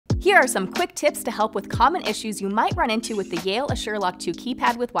Here are some quick tips to help with common issues you might run into with the Yale Assure Lock 2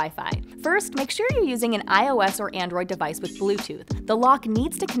 keypad with Wi-Fi. First, make sure you're using an iOS or Android device with Bluetooth. The lock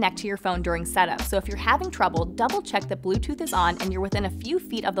needs to connect to your phone during setup, so if you're having trouble, double check that Bluetooth is on and you're within a few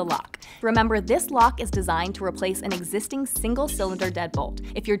feet of the lock. Remember, this lock is designed to replace an existing single-cylinder deadbolt.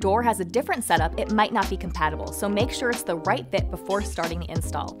 If your door has a different setup, it might not be compatible, so make sure it's the right fit before starting the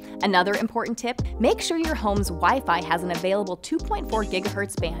install. Another important tip, make sure your home's Wi-Fi has an available 2.4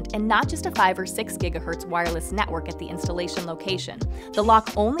 GHz band and not just a 5 or 6 GHz wireless network at the installation location. The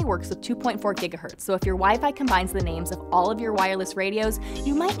lock only works with 2.4 GHz, so if your Wi-Fi combines the names of all of your wireless radios,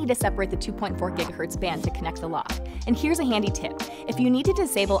 you might need to separate the 2.4 GHz band to connect the lock. And here's a handy tip. If you need to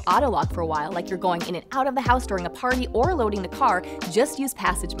disable auto lock for a while, like you're going in and out of the house during a party or loading the car, just use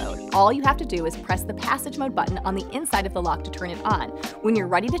passage mode. All you have to do is press the passage mode button on the inside of the lock to turn it on. When you're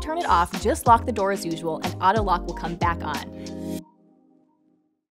ready to turn it off, just lock the door as usual and auto lock will come back on.